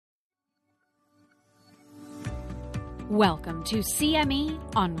Welcome to CME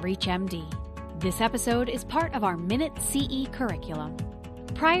on ReachMD. This episode is part of our Minute CE curriculum.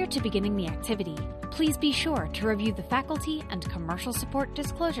 Prior to beginning the activity, please be sure to review the faculty and commercial support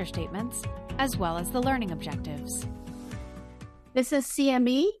disclosure statements, as well as the learning objectives. This is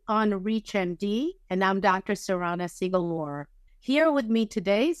CME on ReachMD, and I'm Dr. Sarana Siegel-Moore. Here with me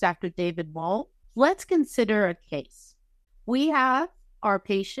today is Dr. David Wall. Let's consider a case. We have our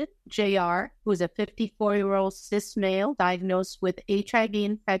patient, JR, who's a 54-year-old cis male diagnosed with HIV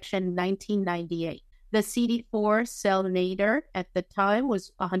infection in 1998. The CD4 cell nadir at the time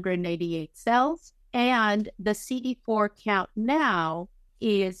was 188 cells, and the CD4 count now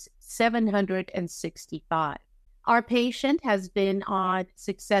is 765. Our patient has been on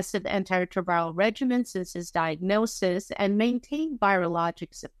successive antiretroviral regimens since his diagnosis and maintained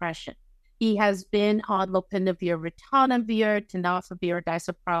virologic suppression. He has been on lopinavir, ritonavir, tenofovir,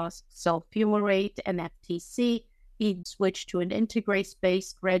 disoproxil fumarate, and FTC. He switched to an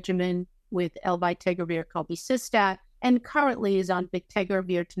integrase-based regimen with elbitergovir, colbicistat, and currently is on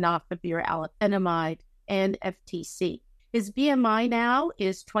bictegravir, tenofovir, alafenamide, and FTC. His BMI now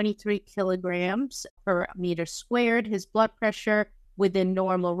is 23 kilograms per meter squared. His blood pressure within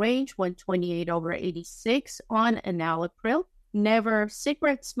normal range, 128/86 on enalapril. Never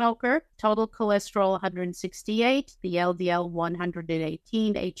cigarette smoker, total cholesterol 168, the LDL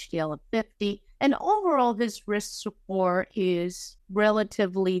 118, HDL of 50, and overall his risk score is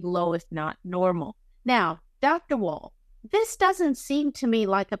relatively low, if not normal. Now, Dr. Wall, this doesn't seem to me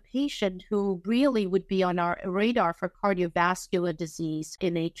like a patient who really would be on our radar for cardiovascular disease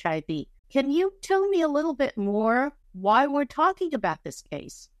in HIV. Can you tell me a little bit more why we're talking about this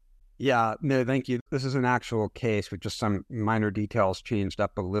case? Yeah, no, thank you. This is an actual case with just some minor details changed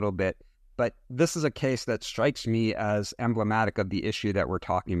up a little bit. But this is a case that strikes me as emblematic of the issue that we're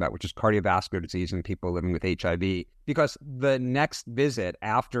talking about, which is cardiovascular disease in people living with HIV. Because the next visit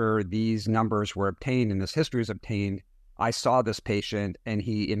after these numbers were obtained and this history was obtained, I saw this patient and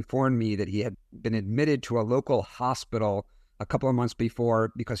he informed me that he had been admitted to a local hospital a couple of months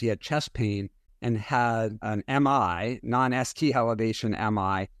before because he had chest pain and had an MI, non-ST elevation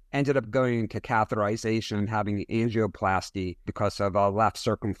MI, ended up going into catheterization and having angioplasty because of a left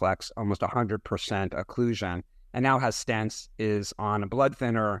circumflex, almost 100% occlusion, and now has stents, is on a blood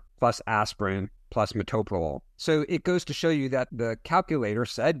thinner plus aspirin plus metoprolol. So it goes to show you that the calculator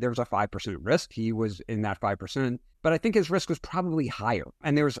said there was a 5% risk. He was in that 5%, but I think his risk was probably higher.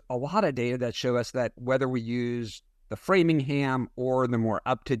 And there's a lot of data that show us that whether we use the Framingham or the more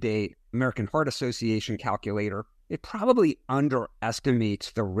up-to-date American Heart Association calculator, it probably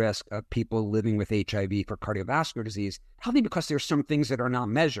underestimates the risk of people living with HIV for cardiovascular disease, probably because there's some things that are not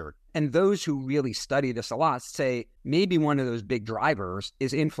measured. And those who really study this a lot say maybe one of those big drivers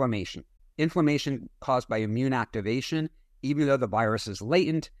is inflammation. Inflammation caused by immune activation. Even though the virus is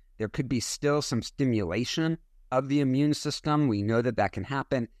latent, there could be still some stimulation of the immune system. We know that that can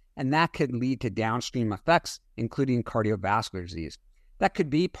happen, and that could lead to downstream effects, including cardiovascular disease. That could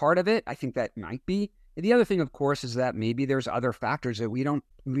be part of it. I think that might be. The other thing, of course, is that maybe there's other factors that we don't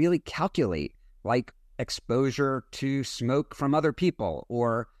really calculate, like exposure to smoke from other people,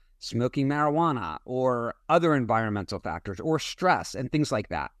 or smoking marijuana, or other environmental factors, or stress, and things like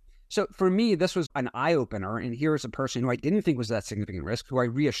that. So for me, this was an eye-opener, and here's a person who I didn't think was that significant risk, who I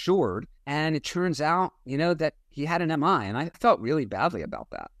reassured, and it turns out, that he had an MI, and I felt really badly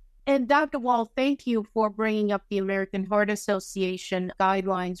about that. And Dr. Wall, thank you for bringing up the American Heart Association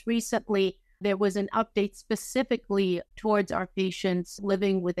guidelines. Recently, there was an update specifically towards our patients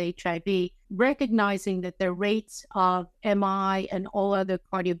living with HIV, recognizing that their rates of MI and all other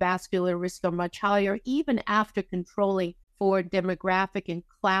cardiovascular risk are much higher, even after controlling for demographic and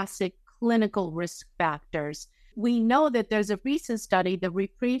classic clinical risk factors. We know that there's a recent study, the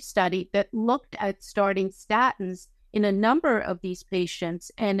REPRIEVE study, that looked at starting statins in a number of these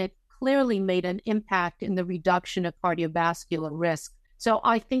patients, and it clearly made an impact in the reduction of cardiovascular risk. So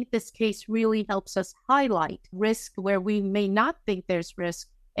I think this case really helps us highlight risk where we may not think there's risk.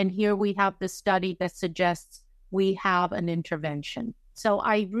 And here we have the study that suggests we have an intervention. So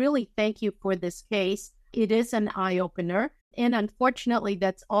I really thank you for this case. It is an eye-opener. And unfortunately,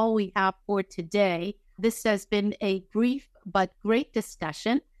 that's all we have for today. This has been a brief but great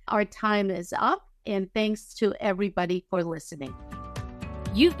discussion. Our time is up. And thanks to everybody for listening.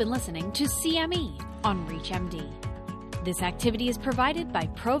 You've been listening to CME on ReachMD. This activity is provided by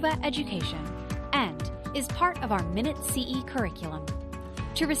Prova Education and is part of our Minute CE curriculum.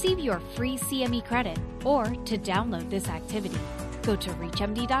 To receive your free CME credit or to download this activity, go to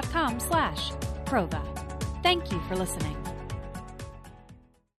reachmd.com/Prova. Thank you for listening.